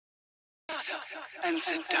and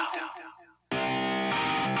sit down.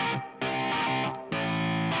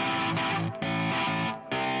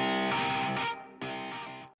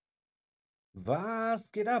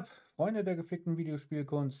 Was geht ab, Freunde der gepflegten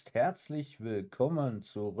Videospielkunst? Herzlich willkommen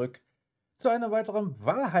zurück zu einem weiteren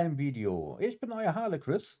Valheim-Video. Ich bin euer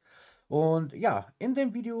Chris und ja, in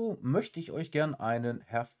dem Video möchte ich euch gern einen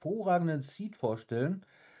hervorragenden Seed vorstellen,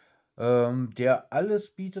 der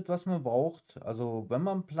alles bietet, was man braucht. Also wenn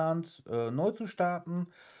man plant, neu zu starten,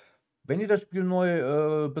 wenn ihr das Spiel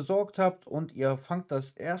neu besorgt habt und ihr fangt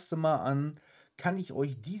das erste Mal an, kann ich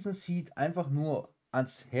euch diesen Seed einfach nur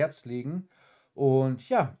ans Herz legen. Und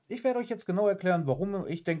ja, ich werde euch jetzt genau erklären, warum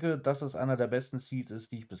ich denke, dass es einer der besten Seeds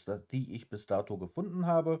ist, die ich bis dato gefunden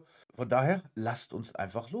habe. Von daher, lasst uns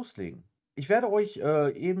einfach loslegen. Ich werde euch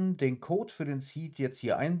eben den Code für den Seed jetzt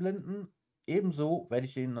hier einblenden. Ebenso werde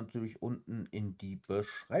ich den natürlich unten in die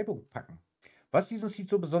Beschreibung packen. Was diesen Seed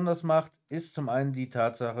so besonders macht, ist zum einen die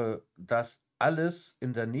Tatsache, dass alles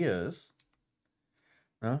in der Nähe ist.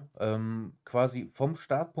 Ne? Quasi vom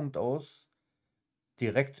Startpunkt aus,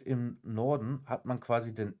 direkt im Norden, hat man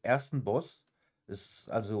quasi den ersten Boss.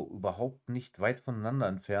 Ist also überhaupt nicht weit voneinander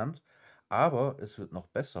entfernt, aber es wird noch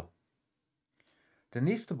besser. Der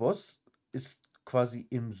nächste Boss ist quasi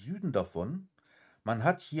im Süden davon. Man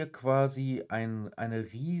hat hier quasi eine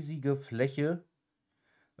riesige Fläche,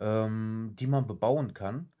 die man bebauen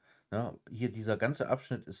kann. Ja, hier dieser ganze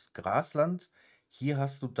Abschnitt ist Grasland. Hier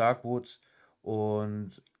hast du Darkwood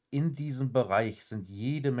und in diesem Bereich sind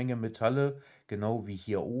jede Menge Metalle, genau wie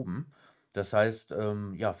hier oben. Das heißt,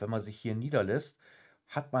 ja, wenn man sich hier niederlässt,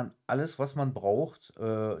 hat man alles, was man braucht,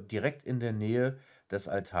 direkt in der Nähe des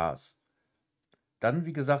Altars. Dann,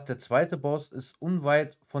 wie gesagt, der zweite Boss ist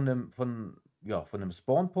unweit von dem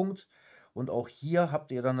Spawnpunkt. Und auch hier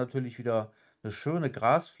habt ihr dann natürlich wieder eine schöne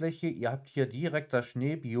Grasfläche. Ihr habt hier direkt das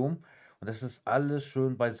Schneebiom und das ist alles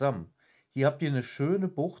schön beisammen. Hier habt ihr eine schöne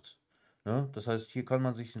Bucht. Ne? Das heißt, hier kann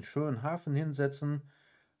man sich einen schönen Hafen hinsetzen.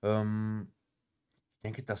 Ich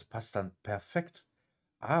denke, das passt dann perfekt.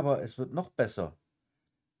 Aber es wird noch besser.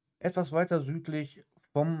 Etwas weiter südlich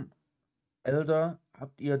vom Elder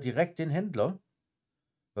habt ihr direkt den Händler.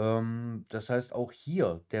 Das heißt, auch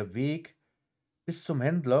hier, der Weg bis zum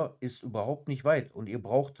Händler ist überhaupt nicht weit und ihr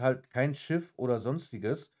braucht halt kein Schiff oder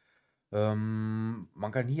sonstiges. Man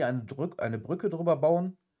kann hier eine Brücke drüber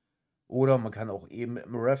bauen oder man kann auch eben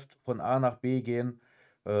im Raft von A nach B gehen.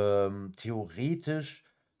 Theoretisch,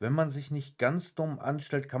 wenn man sich nicht ganz dumm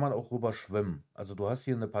anstellt, kann man auch rüber schwimmen. Also du hast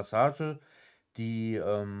hier eine Passage, die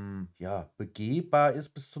ja begehbar ist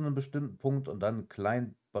bis zu einem bestimmten Punkt und dann einen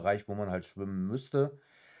kleinen Bereich, wo man halt schwimmen müsste.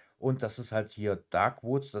 Und das ist halt hier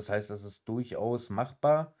Darkwoods, das heißt, das ist durchaus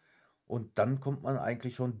machbar. Und dann kommt man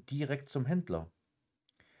eigentlich schon direkt zum Händler.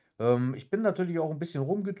 Ich bin natürlich auch ein bisschen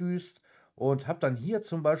rumgedüst und habe dann hier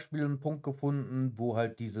zum Beispiel einen Punkt gefunden, wo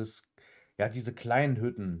halt ja, diese kleinen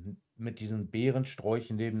Hütten mit diesen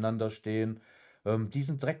Beerensträuchen nebeneinander stehen. Die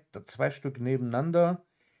sind direkt 2 Stück nebeneinander.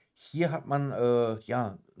 Hier hat man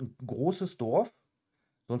ja ein großes Dorf,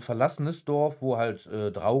 so ein verlassenes Dorf, wo halt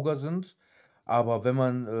Drauger sind. Aber wenn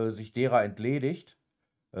man sich derer entledigt,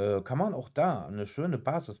 kann man auch da eine schöne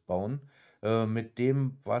Basis bauen, mit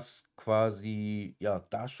dem, was quasi ja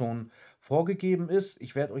da schon vorgegeben ist.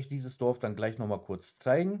 Ich werde euch dieses Dorf dann gleich noch mal kurz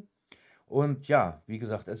zeigen. Und ja, wie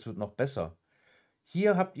gesagt, es wird noch besser.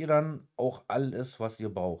 Hier habt ihr dann auch alles, was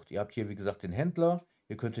ihr braucht. Ihr habt hier, wie gesagt, den Händler.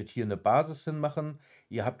 Ihr könntet hier eine Basis hinmachen.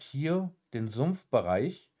 Ihr habt hier den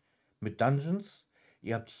Sumpfbereich mit Dungeons.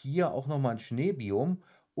 Ihr habt hier auch nochmal ein Schneebiom.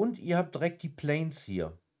 Und ihr habt direkt die Plains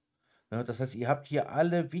hier. Ne, das heißt, ihr habt hier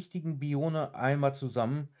alle wichtigen Biome einmal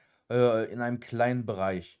zusammen in einem kleinen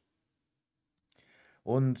Bereich.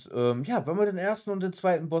 Und ja, wenn man den ersten und den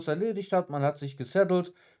zweiten Boss erledigt hat, man hat sich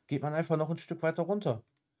gesettelt, geht man einfach noch ein Stück weiter runter.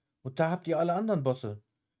 Und da habt ihr alle anderen Bosse.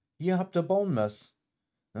 Hier habt ihr Bonemass.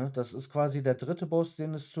 Ne? Das ist quasi der dritte Boss,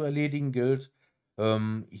 den es zu erledigen gilt.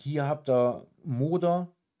 Hier habt ihr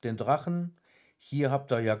Moder, den Drachen. Hier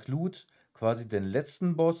habt ihr Jaklut, quasi den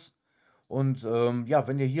letzten Boss. Und ja,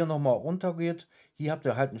 wenn ihr hier nochmal runtergeht, hier habt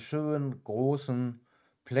ihr halt einen schönen großen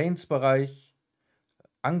Plains-Bereich,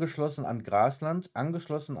 angeschlossen an Grasland,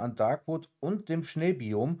 angeschlossen an Darkwood und dem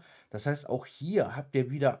Schneebiom. Das heißt, auch hier habt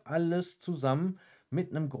ihr wieder alles zusammen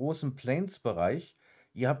mit einem großen Plains-Bereich.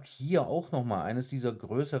 Ihr habt hier auch nochmal eines dieser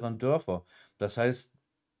größeren Dörfer. Das heißt,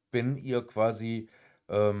 wenn ihr quasi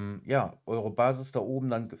ja, eure Basis da oben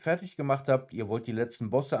dann fertig gemacht habt, ihr wollt die letzten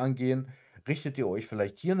Bosse angehen, richtet ihr euch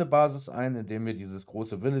vielleicht hier eine Basis ein, indem ihr dieses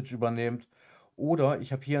große Village übernehmt. Oder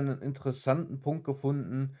ich habe hier einen interessanten Punkt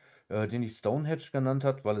gefunden, den ich Stonehenge genannt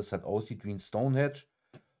habe, weil es halt aussieht wie ein Stonehenge.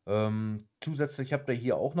 Zusätzlich habt ihr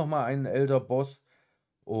hier auch nochmal einen Elder Boss.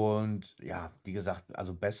 Und ja, wie gesagt,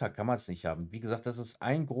 also besser kann man es nicht haben. Wie gesagt, das ist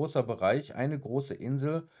ein großer Bereich, eine große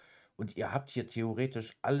Insel und ihr habt hier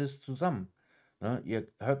theoretisch alles zusammen. Ne?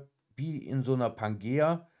 Ihr habt wie in so einer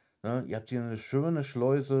Pangea, ne? Ihr habt hier eine schöne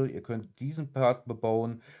Schleuse, ihr könnt diesen Part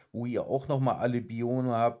bebauen, wo ihr auch nochmal alle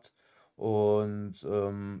Biome habt. Und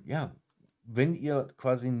ja, wenn ihr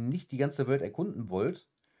quasi nicht die ganze Welt erkunden wollt,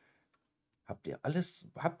 habt ihr alles,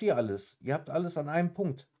 habt ihr alles. Ihr habt alles an einem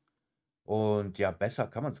Punkt. Und ja, besser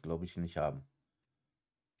kann man es, glaube ich, nicht haben.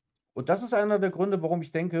 Und das ist einer der Gründe, warum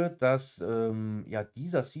ich denke, dass ja,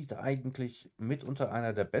 dieser Seed eigentlich mitunter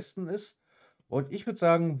einer der besten ist. Und ich würde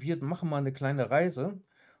sagen, wir machen mal eine kleine Reise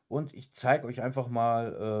und ich zeige euch einfach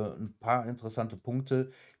mal ein paar interessante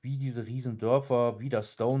Punkte, wie diese Riesendörfer, wie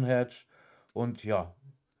das Stonehenge. Und ja,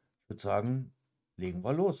 ich würde sagen, legen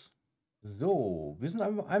wir los. So, wir sind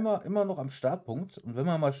einmal immer noch am Startpunkt. Und wenn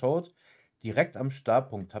man mal schaut, direkt am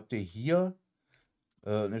Startpunkt habt ihr hier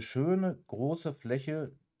eine schöne große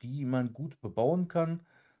Fläche, die man gut bebauen kann.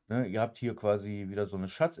 Ne, ihr habt hier quasi wieder so eine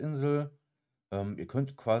Schatzinsel. Ihr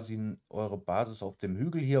könnt quasi eure Basis auf dem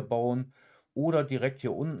Hügel hier bauen oder direkt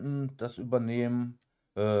hier unten das übernehmen,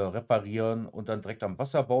 reparieren und dann direkt am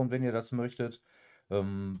Wasser bauen, wenn ihr das möchtet.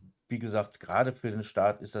 Wie gesagt, gerade für den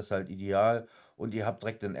Start ist das halt ideal und ihr habt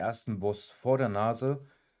direkt den ersten Boss vor der Nase.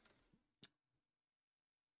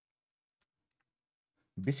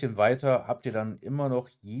 Ein bisschen weiter habt ihr dann immer noch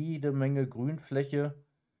jede Menge Grünfläche,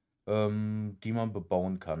 die man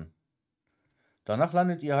bebauen kann. Danach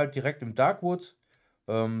landet ihr halt direkt im Darkwood.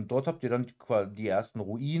 Dort habt ihr dann die ersten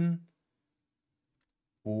Ruinen,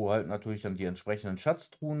 wo halt natürlich dann die entsprechenden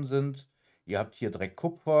Schatztruhen sind. Ihr habt hier direkt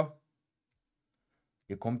Kupfer.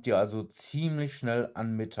 Ihr kommt hier also ziemlich schnell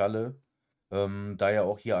an Metalle, da ja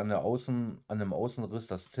auch hier an dem Außenriss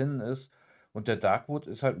das Zinnen ist. Und der Darkwood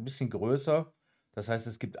ist halt ein bisschen größer. Das heißt,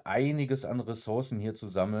 es gibt einiges an Ressourcen hier zu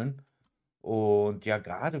sammeln. Und ja,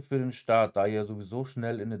 gerade für den Start, da ihr sowieso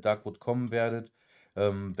schnell in den Darkwood kommen werdet,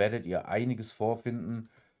 werdet ihr einiges vorfinden,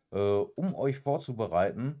 um euch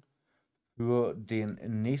vorzubereiten für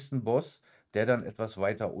den nächsten Boss, der dann etwas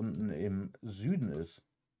weiter unten im Süden ist.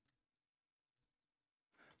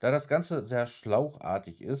 Da das Ganze sehr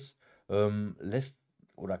schlauchartig ist, lässt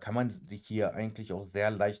oder kann man sich hier eigentlich auch sehr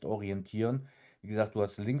leicht orientieren. Wie gesagt, du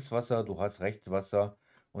hast links Wasser, du hast rechts Wasser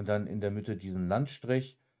und dann in der Mitte diesen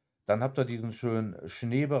Landstrich. Dann habt ihr diesen schönen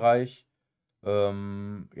Schneebereich.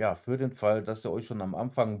 Ja, für den Fall, dass ihr euch schon am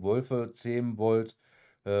Anfang Wölfe zähmen wollt,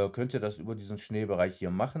 könnt ihr das über diesen Schneebereich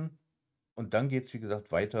hier machen. Und dann geht es, wie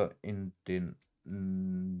gesagt, weiter in den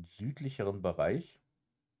südlicheren Bereich.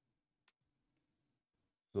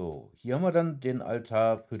 So, hier haben wir dann den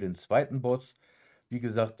Altar für den zweiten Boss. Wie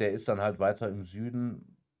gesagt, der ist dann halt weiter im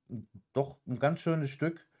Süden. Doch ein ganz schönes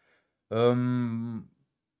Stück. Ähm,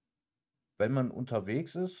 wenn man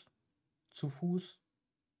unterwegs ist, zu Fuß.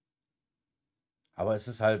 Aber es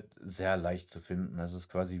ist halt sehr leicht zu finden. Das ist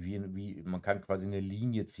quasi man kann quasi eine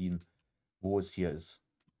Linie ziehen, wo es hier ist.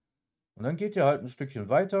 Und dann geht ihr halt ein Stückchen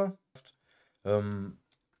weiter. Ähm,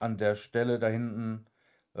 an der Stelle da hinten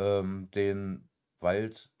den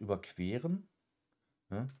Wald überqueren.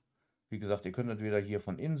 Ne? Wie gesagt, ihr könnt entweder hier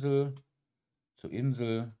von Insel zu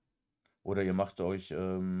Insel oder ihr macht euch,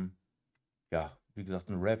 ja, wie gesagt,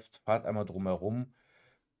 einen Raft, fahrt einmal drumherum.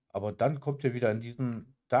 Aber dann kommt ihr wieder in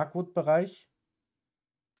diesen Darkwood-Bereich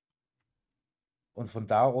und von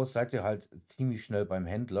da aus seid ihr halt ziemlich schnell beim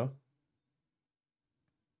Händler,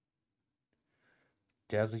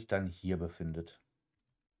 der sich dann hier befindet.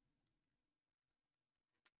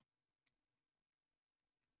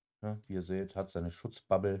 Ja, wie ihr seht, hat seine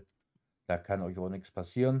Schutzbubble. Da kann euch auch nichts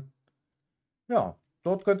passieren. Ja,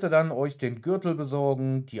 dort könnt ihr dann euch den Gürtel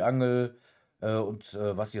besorgen, die Angel und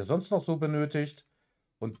was ihr sonst noch so benötigt.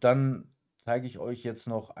 Und dann zeige ich euch jetzt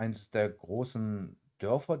noch eins der großen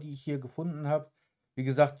Dörfer, die ich hier gefunden habe. Wie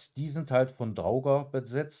gesagt, die sind halt von Draugr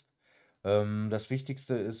besetzt. Das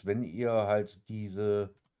Wichtigste ist, wenn ihr halt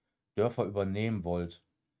diese Dörfer übernehmen wollt,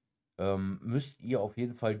 müsst ihr auf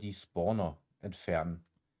jeden Fall die Spawner entfernen.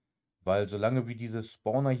 Weil solange wie diese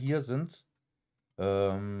Spawner hier sind,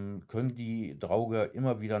 können die Draugr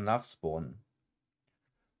immer wieder nachspawnen.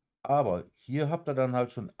 Aber hier habt ihr dann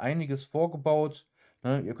halt schon einiges vorgebaut.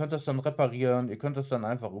 Ne? Ihr könnt das dann reparieren, ihr könnt das dann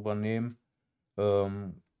einfach übernehmen.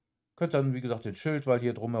 Ähm, könnt dann, wie gesagt, den Schildwall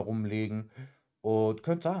hier drumherum legen und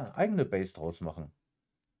könnt da eine eigene Base draus machen.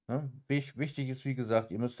 Ne? Wichtig ist, wie gesagt,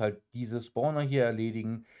 ihr müsst halt diese Spawner hier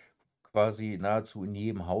erledigen. Quasi nahezu in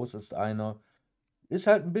jedem Haus ist einer. Ist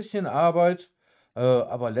halt ein bisschen Arbeit,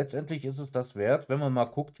 aber letztendlich ist es das wert, wenn man mal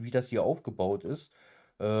guckt, wie das hier aufgebaut ist.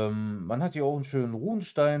 Man hat hier auch einen schönen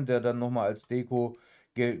Runenstein, der dann nochmal als Deko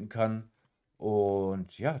gelten kann.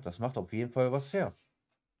 Und ja, das macht auf jeden Fall was her.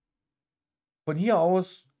 Von hier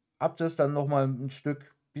aus habt ihr es dann nochmal ein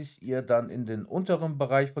Stück, bis ihr dann in den unteren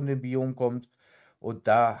Bereich von dem Biom kommt. Und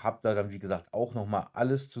da habt ihr dann, wie gesagt, auch nochmal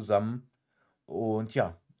alles zusammen. Und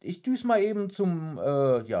ja, ich düse mal eben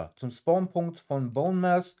ja, zum Spawnpunkt von Bone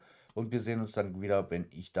Mass und wir sehen uns dann wieder, wenn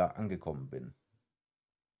ich da angekommen bin.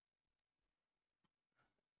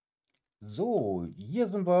 So, hier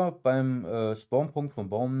sind wir beim Spawnpunkt von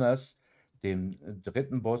Bone Mass, dem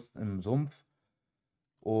dritten Boss im Sumpf.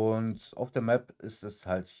 Und auf der Map ist es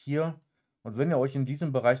halt hier. Und wenn ihr euch in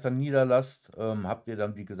diesem Bereich dann niederlasst, habt ihr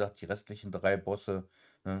dann, wie gesagt, die restlichen drei Bosse.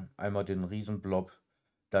 Ne? Einmal den Riesenblob,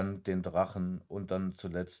 dann den Drachen und dann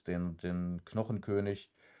zuletzt den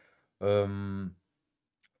Knochenkönig. Ähm,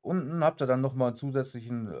 Unten habt ihr dann nochmal einen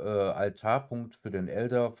zusätzlichen Altarpunkt für den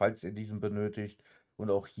Elder, falls ihr diesen benötigt. Und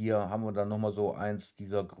auch hier haben wir dann nochmal so eins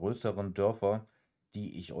dieser größeren Dörfer,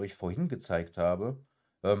 die ich euch vorhin gezeigt habe.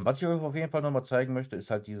 Was ich euch auf jeden Fall nochmal zeigen möchte, ist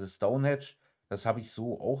halt dieses Stonehenge. Das habe ich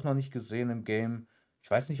so auch noch nicht gesehen im Game. Ich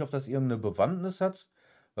weiß nicht, ob das irgendeine Bewandtnis hat.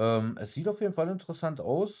 Es sieht auf jeden Fall interessant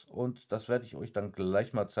aus und das werde ich euch dann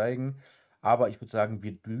gleich mal zeigen. Aber ich würde sagen,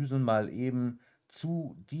 wir düsen mal eben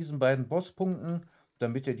zu diesen beiden Bosspunkten,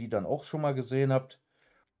 damit ihr die dann auch schon mal gesehen habt.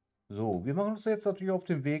 So, wir machen uns jetzt natürlich auf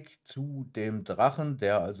den Weg zu dem Drachen,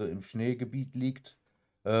 der also im Schneegebiet liegt.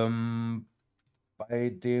 Ähm, Bei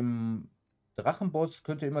dem Drachenboss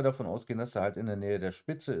könnt ihr immer davon ausgehen, dass er halt in der Nähe der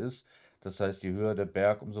Spitze ist. Das heißt, je höher der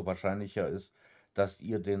Berg, umso wahrscheinlicher ist, dass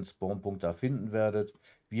ihr den Spawnpunkt da finden werdet.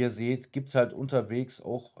 Wie ihr seht, gibt es halt unterwegs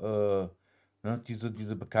auch ne,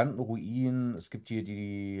 diese bekannten Ruinen. Es gibt hier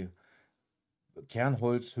die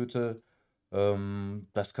Kernholzhütte.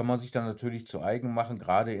 Das kann man sich dann natürlich zu eigen machen,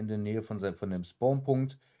 gerade in der Nähe von dem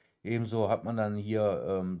Spawnpunkt. Ebenso hat man dann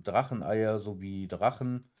hier Dracheneier sowie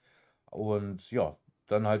Drachen. Und ja,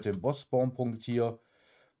 dann halt den Boss-Spawnpunkt hier.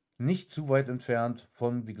 Nicht zu weit entfernt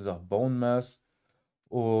von, wie gesagt, Bone Mass.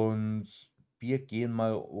 Und wir gehen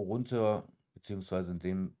mal runter, beziehungsweise in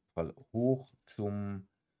dem Fall hoch zum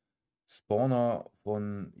Spawner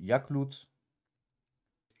von Jaklut.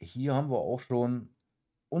 Hier haben wir auch schon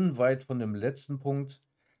unweit von dem letzten Punkt,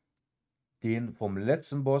 den vom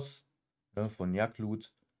letzten Boss, von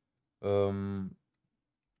Jaklut. Ähm,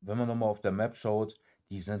 Wenn man nochmal auf der Map schaut,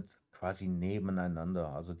 die sind quasi nebeneinander.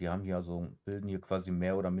 Also die haben hier so, bilden hier quasi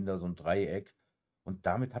mehr oder minder so ein Dreieck. Und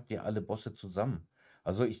damit habt ihr alle Bosse zusammen.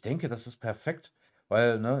 Also ich denke, das ist perfekt,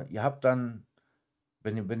 weil ne, ihr habt dann,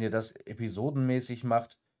 wenn ihr das episodenmäßig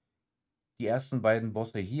macht, die ersten beiden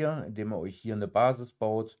Bosse hier, indem ihr euch hier eine Basis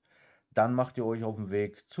baut. Dann macht ihr euch auf den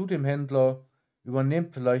Weg zu dem Händler,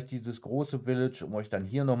 übernehmt vielleicht dieses große Village, um euch dann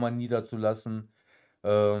hier nochmal niederzulassen.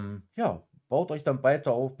 Ja, baut euch dann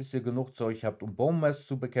weiter auf, bis ihr genug Zeug habt, um Baummess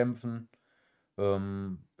zu bekämpfen.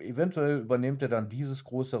 Eventuell übernehmt ihr dann dieses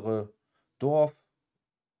größere Dorf,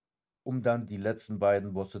 um dann die letzten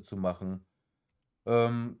beiden Bosse zu machen.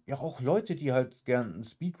 Ja, auch Leute, die halt gern einen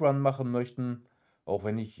Speedrun machen möchten, auch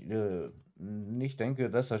wenn ich nicht denke,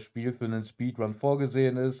 dass das Spiel für einen Speedrun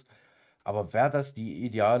vorgesehen ist, aber wäre das die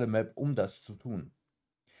ideale Map, um das zu tun?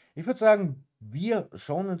 Ich würde sagen, wir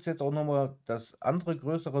schauen uns jetzt auch nochmal das andere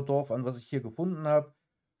größere Dorf an, was ich hier gefunden habe.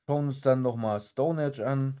 Schauen uns dann nochmal Stonehenge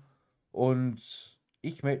an und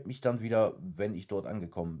ich melde mich dann wieder, wenn ich dort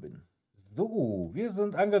angekommen bin. So, wir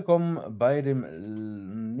sind angekommen bei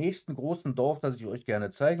dem nächsten großen Dorf, das ich euch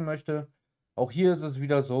gerne zeigen möchte. Auch hier ist es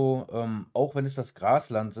wieder so, auch wenn es das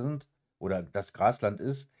Grasland sind oder das Grasland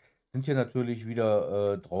ist, sind hier natürlich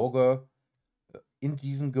wieder Draugr in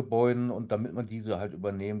diesen Gebäuden und damit man diese halt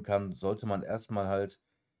übernehmen kann, sollte man erstmal halt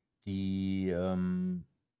die,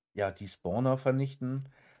 ja, die Spawner vernichten,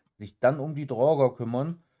 sich dann um die Draugr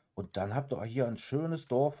kümmern und dann habt ihr hier ein schönes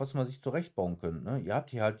Dorf, was man sich zurechtbauen könnt. Ne? Ihr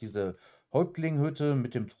habt hier halt diese Häuptlinghütte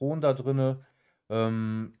mit dem Thron da drinne.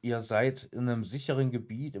 Ihr seid in einem sicheren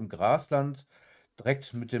Gebiet im Grasland,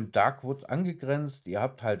 direkt mit dem Darkwood angegrenzt. Ihr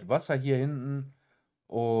habt halt Wasser hier hinten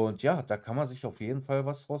und ja, da kann man sich auf jeden Fall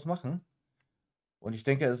was draus machen. Und ich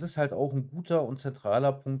denke, es ist halt auch ein guter und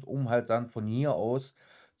zentraler Punkt, um halt dann von hier aus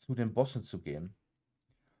zu den Bossen zu gehen.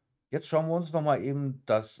 Jetzt schauen wir uns noch mal eben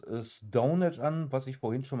das Stonehenge an, was ich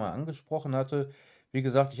vorhin schon mal angesprochen hatte. Wie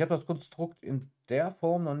gesagt, ich habe das Konstrukt in der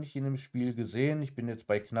Form noch nicht in dem Spiel gesehen. Ich bin jetzt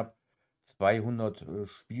bei knapp 200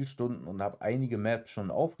 Spielstunden und habe einige Maps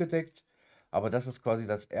schon aufgedeckt. Aber das ist quasi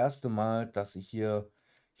das erste Mal, dass ich hier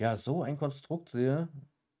ja so ein Konstrukt sehe.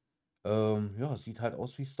 Ja, sieht halt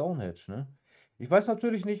aus wie Stonehenge, ne? Ich weiß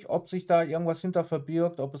natürlich nicht, ob sich da irgendwas hinter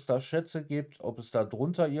verbirgt, ob es da Schätze gibt, ob es da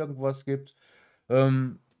drunter irgendwas gibt.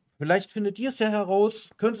 Ähm, Vielleicht findet ihr es ja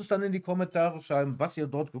heraus, könnt es dann in die Kommentare schreiben, was ihr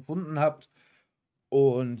dort gefunden habt.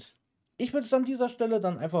 Und ich würde es an dieser Stelle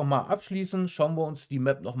dann einfach mal abschließen. Schauen wir uns die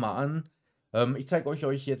Map nochmal an. Ich zeige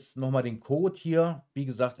euch jetzt nochmal den Code hier. Wie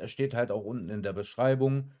gesagt, er steht halt auch unten in der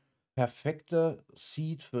Beschreibung. Perfekte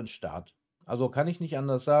Seed für den Start. Also kann ich nicht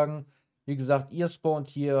anders sagen. Wie gesagt, ihr spawnt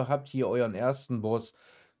hier, habt hier euren ersten Boss,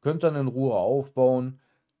 könnt dann in Ruhe aufbauen,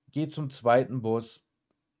 geht zum zweiten Boss,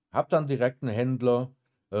 habt dann direkt einen Händler,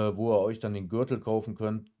 wo ihr euch dann den Gürtel kaufen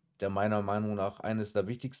könnt, der meiner Meinung nach eines der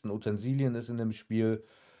wichtigsten Utensilien ist in dem Spiel.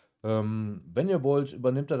 Wenn ihr wollt,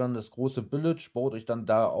 übernimmt ihr dann das große Village, baut euch dann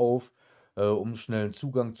da auf, um schnellen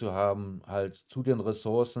Zugang zu haben, halt zu den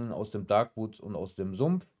Ressourcen aus dem Darkwood und aus dem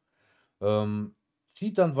Sumpf.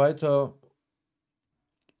 Zieht dann weiter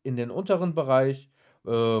in den unteren Bereich,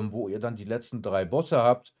 wo ihr dann die letzten 3 Bosse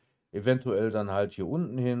habt. Eventuell dann halt hier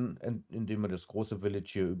unten hin, indem ihr das große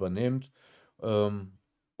Village hier übernehmt.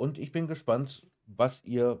 Und ich bin gespannt, was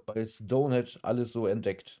ihr bei Stonehenge alles so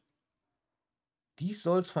entdeckt. Dies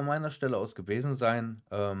soll es von meiner Stelle aus gewesen sein.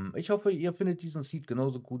 Ich hoffe, ihr findet diesen Seed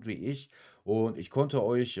genauso gut wie ich und ich konnte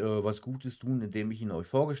euch was Gutes tun, indem ich ihn euch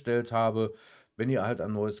vorgestellt habe. Wenn ihr halt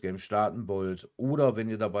ein neues Game starten wollt oder wenn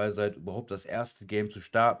ihr dabei seid, überhaupt das erste Game zu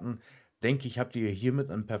starten, denke ich, habt ihr hiermit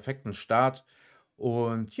einen perfekten Start.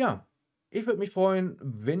 Und ja, ich würde mich freuen,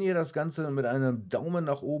 wenn ihr das Ganze mit einem Daumen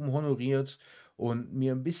nach oben honoriert und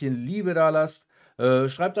mir ein bisschen Liebe da lasst.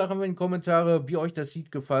 Schreibt auch in die Kommentare, wie euch das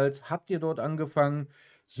Seed gefällt. Habt ihr dort angefangen?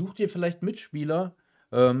 Sucht ihr vielleicht Mitspieler?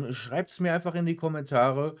 Schreibt es mir einfach in die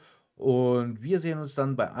Kommentare. Und wir sehen uns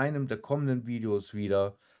dann bei einem der kommenden Videos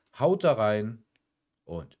wieder. Haut da rein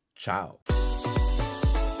und ciao.